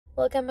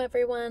Welcome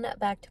everyone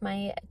back to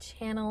my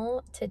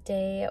channel.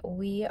 Today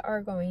we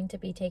are going to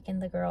be taking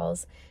the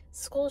girls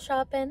school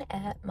shopping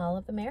at Mall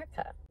of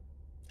America.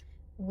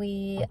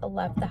 We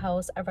left the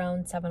house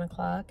around 7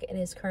 o'clock. It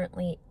is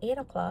currently 8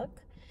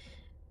 o'clock.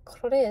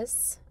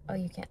 Chris, oh,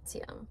 you can't see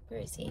him. Where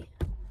is he?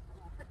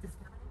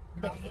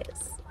 There he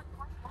is.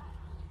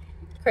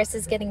 Chris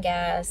is getting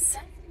gas.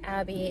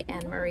 Abby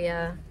and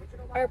Maria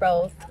are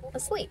both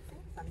asleep.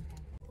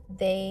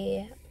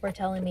 They were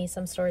telling me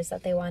some stores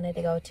that they wanted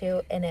to go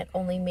to, and it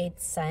only made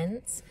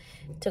sense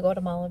to go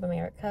to Mall of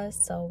America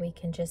so we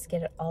can just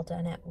get it all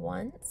done at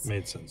once.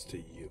 Made sense to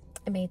you.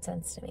 It made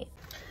sense to me.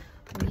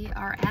 We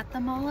are at the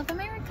Mall of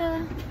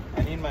America.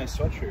 I need my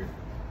sweatshirt.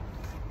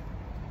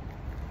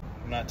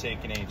 I'm not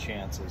taking any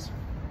chances.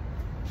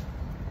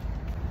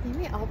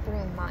 Maybe I'll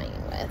bring mine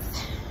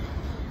with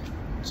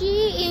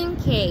G in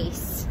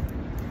case.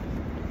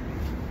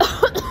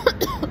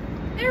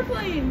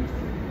 Airplane!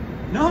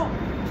 No!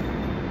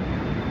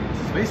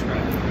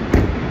 Spacecraft.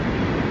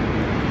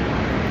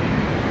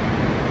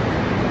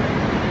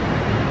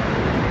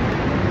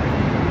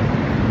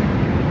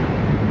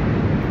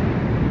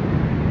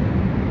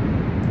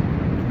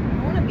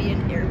 I want to be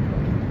an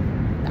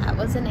airplane. That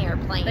was an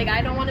airplane. Like,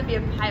 I don't want to be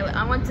a pilot.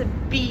 I want to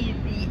be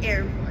the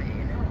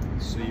airplane.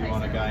 So you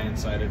want a guy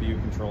inside of you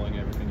controlling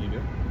everything you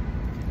do?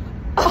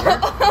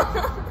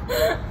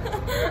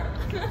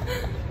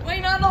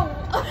 Wait, no.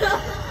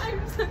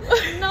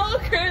 No,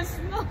 Chris,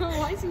 no.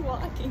 Why is he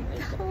walking?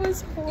 That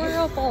was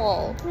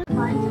horrible.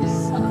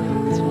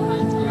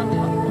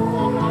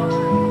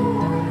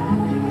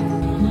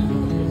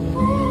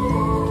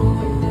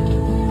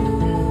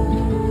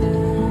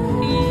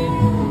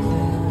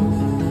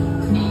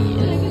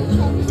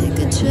 Take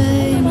a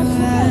train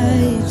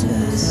ride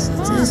just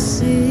to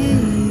see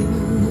you.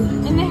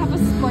 And they have a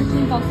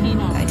sparkling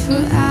volcano. Ride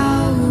for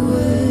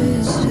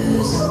hours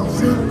just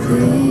to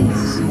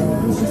please you.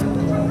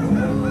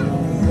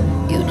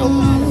 You don't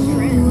know how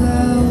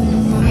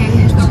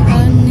much I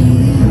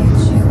need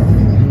you.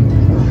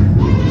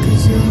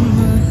 'Cause you're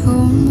my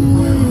home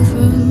away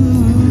from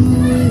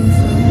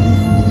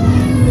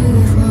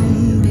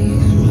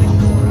being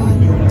alone.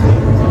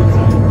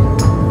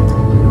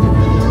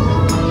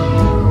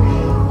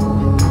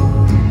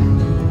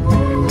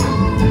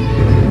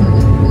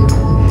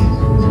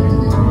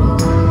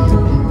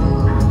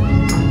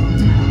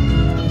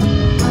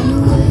 Run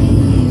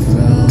away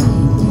from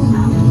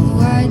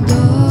why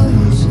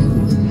don't you?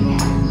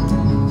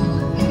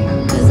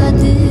 'Cause I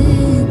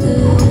did the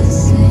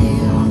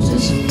same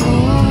just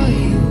for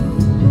you.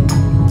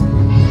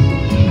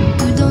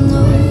 You don't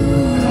know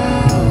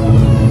how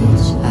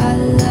much I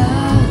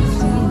love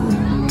you.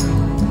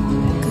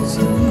 'Cause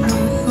you're my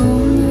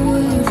home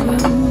away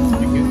from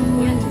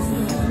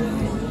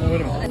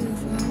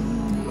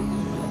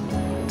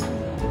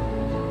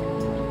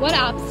What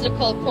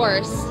obstacle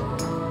course?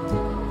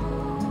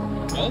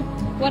 What?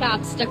 What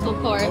obstacle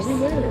course?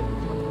 Over there.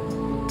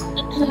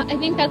 I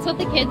think that's what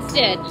the kids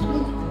did.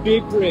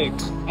 Big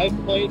rigs. I've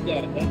played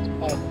that. That's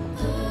fun.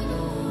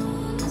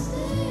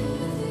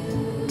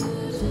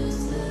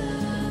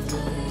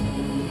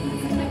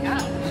 Oh my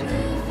gosh.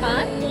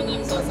 Fun? When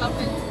that goes up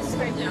and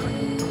straight down.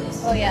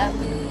 Oh yeah.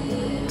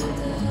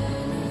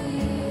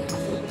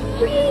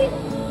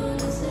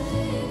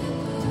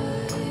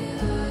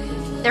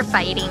 They're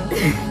fighting.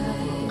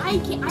 I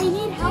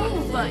need help.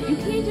 You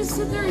can't just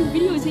sit there and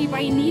videotape.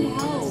 I need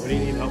help. What do you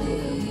need help with?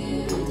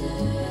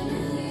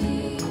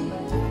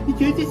 You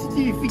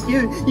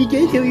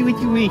can't tell me what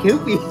you want to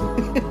help me.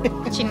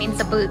 She needs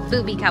a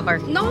booby cover.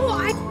 No,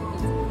 I.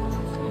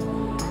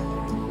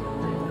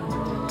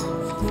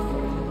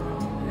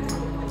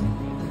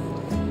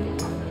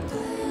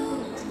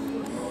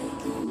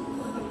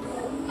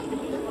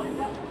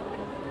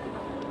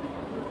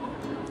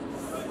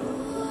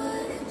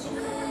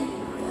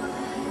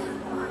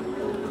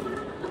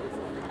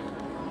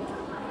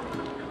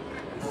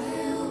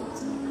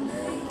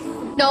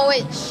 No,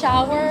 it's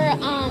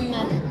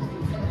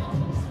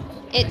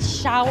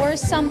shower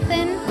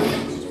something.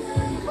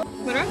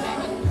 What are they?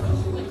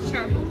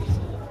 Sure.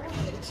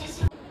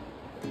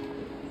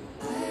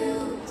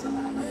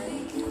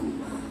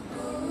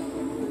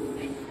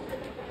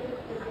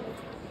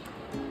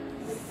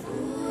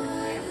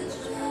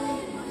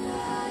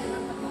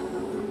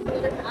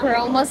 We're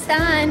almost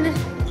done.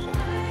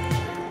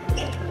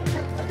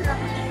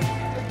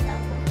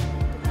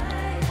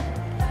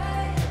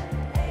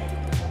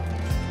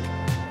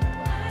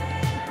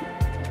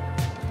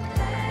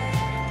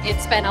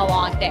 It's been a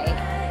long day.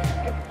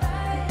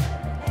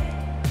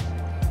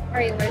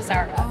 Alright, where's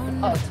Zara?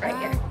 Oh, it's right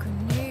here.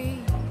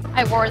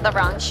 I wore the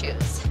wrong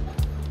shoes.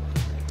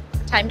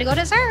 Time to go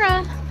to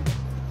Zara.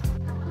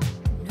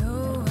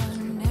 no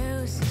one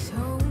else's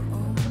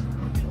home.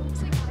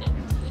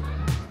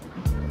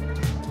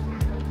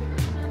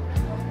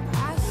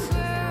 I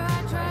swear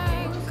I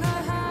drank a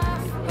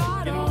half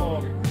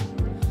bottle.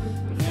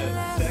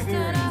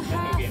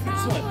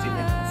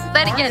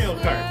 That again. Mario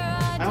Kart.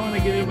 I want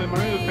to get in my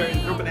Mario Kart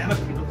and throw banana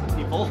peels at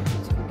people.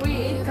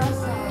 Wait, it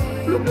does that.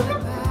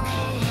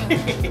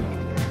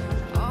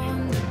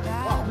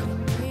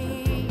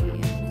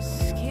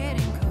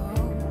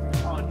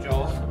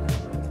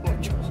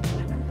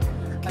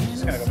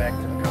 back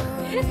to the car.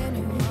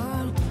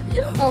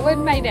 What would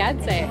my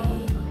dad say?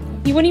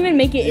 He wouldn't even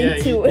make it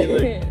into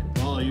it.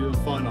 Oh, you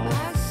have fun.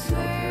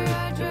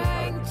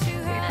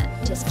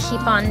 Just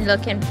keep on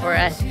looking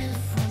for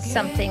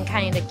something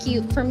kind of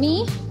cute for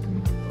me.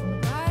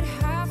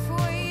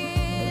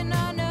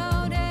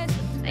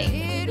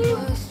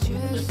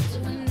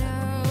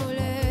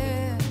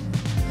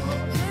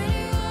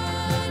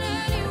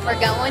 We're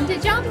going to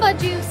Jamba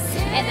Juice,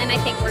 and then I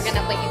think we're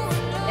gonna leave.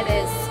 It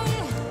has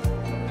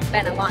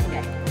been a long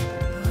day.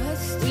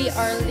 We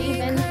are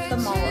leaving the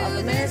Mall of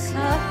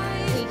America.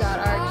 We got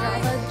our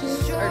Jamba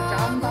Juice, or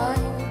Jamba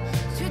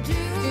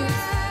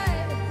Juice,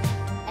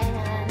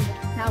 and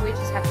now we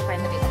just have to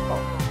find the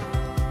vehicle.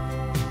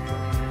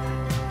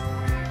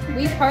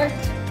 We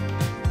parked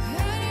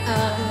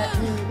on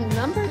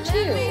number 2,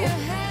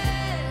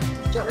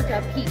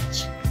 Georgia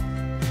Peach.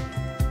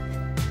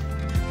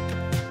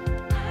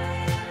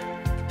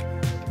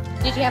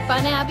 Did you have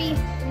fun, Abby?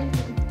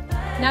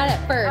 Not at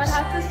first.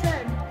 I'd have to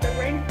say, the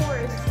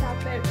rainforest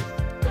cafe was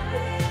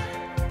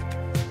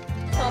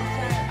so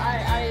upset. I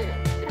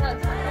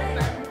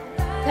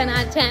 10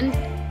 out of 10.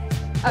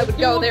 I would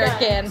go there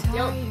again.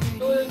 Yep,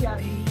 go there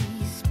again.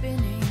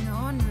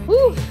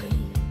 Woo.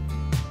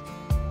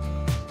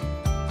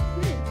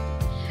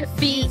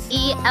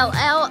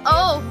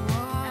 B-E-L-L-O.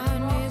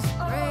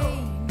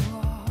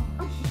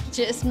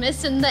 Just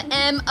missing the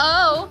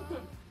M-O.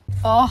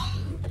 Oh,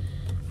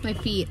 my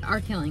feet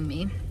are killing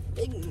me.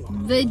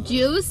 The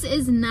juice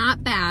is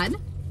not bad.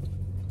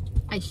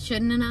 I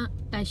shouldn't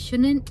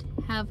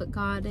have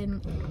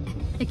gotten.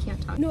 I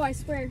can't talk. No, I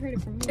swear I heard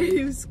it from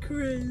you. It was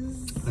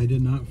Chris. I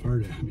did not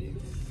fart, Abby.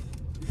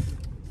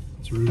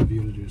 It's rude of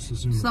you to just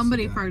assume.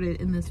 Somebody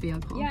farted in this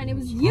vehicle. Yeah, and it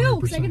was you,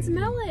 because I can 100%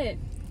 smell it.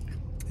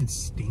 It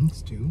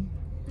stinks too.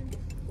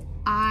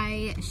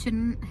 I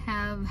shouldn't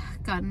have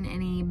gotten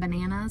any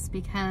bananas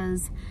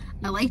because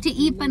I like to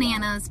eat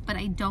bananas, but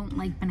I don't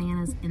like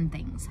bananas in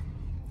things.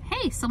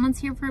 Hey, someone's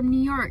here from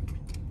New York.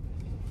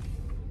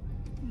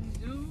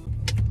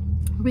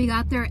 We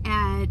got there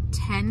at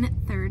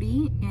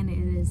 10:30 and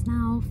it is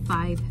now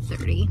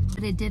 5:30.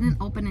 But it didn't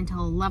open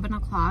until 11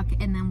 o'clock,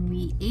 and then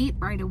we ate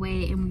right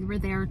away and we were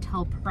there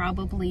till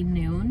probably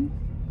noon.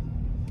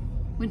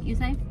 Wouldn't you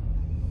say?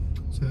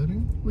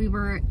 Saturday? We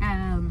were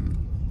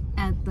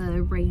at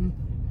the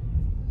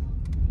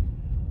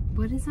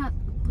what is that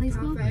place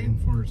called?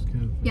 Rainforest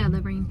Cafe. Yeah,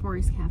 the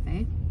Rainforest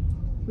Cafe.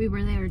 We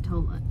were there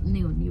till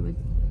noon, you would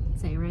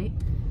say, right?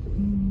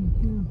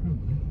 Yeah,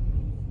 probably.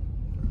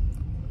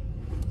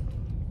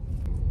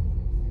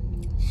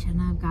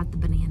 Shouldn't have got the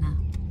banana.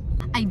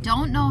 I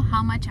don't know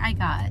how much I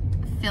got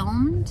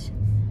filmed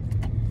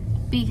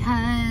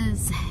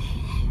because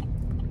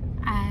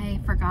I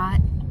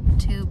forgot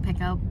to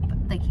pick up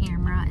the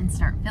camera and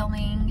start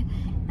filming.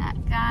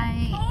 That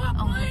guy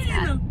almost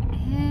got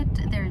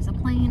hit. There's a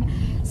plane.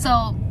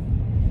 So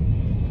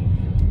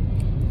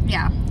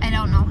yeah, I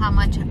don't know how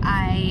much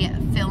I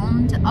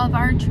filmed of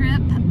our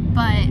trip,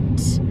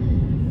 but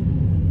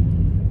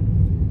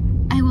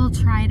I will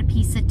try to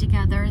piece it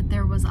together.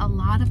 There was a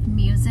lot of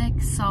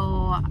music, so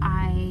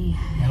I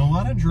And a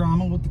lot of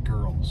drama with the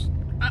girls.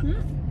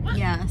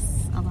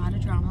 yes, a lot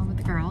of drama with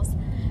the girls.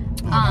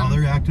 Oh, now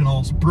they're acting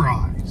all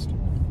surprised.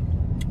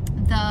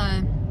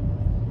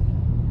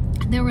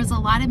 There was a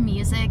lot of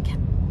music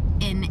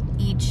in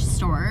each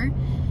store,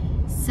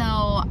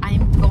 so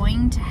I'm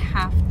going to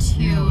have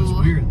to. Yeah, it was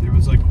weird. There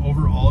was like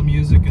overall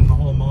music in the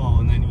whole mall,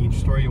 and then each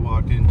store you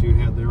walked into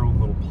had their own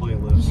little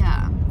playlist.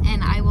 Yeah,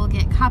 and I will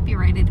get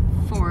copyrighted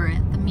for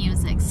the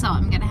music, so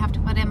I'm gonna have to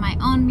put in my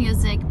own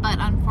music, but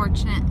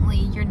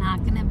unfortunately you're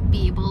not gonna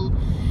be able,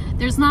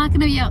 there's not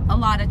gonna be a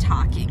lot of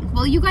talking.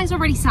 Well, you guys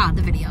already saw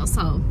the video,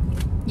 so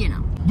you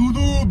know.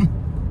 Doo-doob.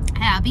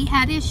 Abby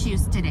had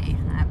issues today.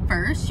 At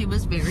first she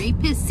was very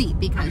pissy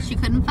because she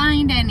couldn't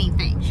find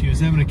anything. She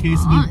was having a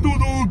case of the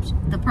doo-doobs.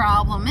 The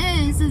problem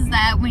is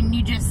that when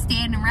you just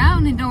stand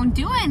around and don't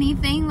do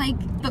anything, like,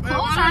 the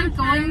clothes aren't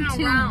going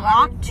to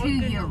walk to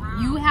you.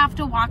 You have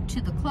to walk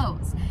to the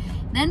clothes.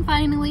 Then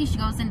finally she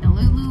goes into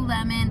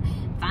Lululemon,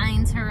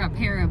 finds her a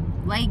pair of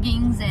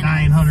leggings and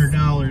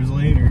 $900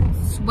 later.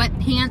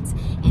 sweatpants,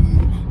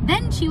 and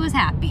then she was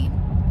happy.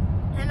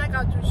 And I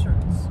got 2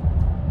 shirts.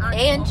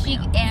 And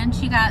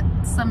she got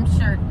some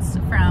shirts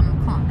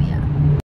from Columbia.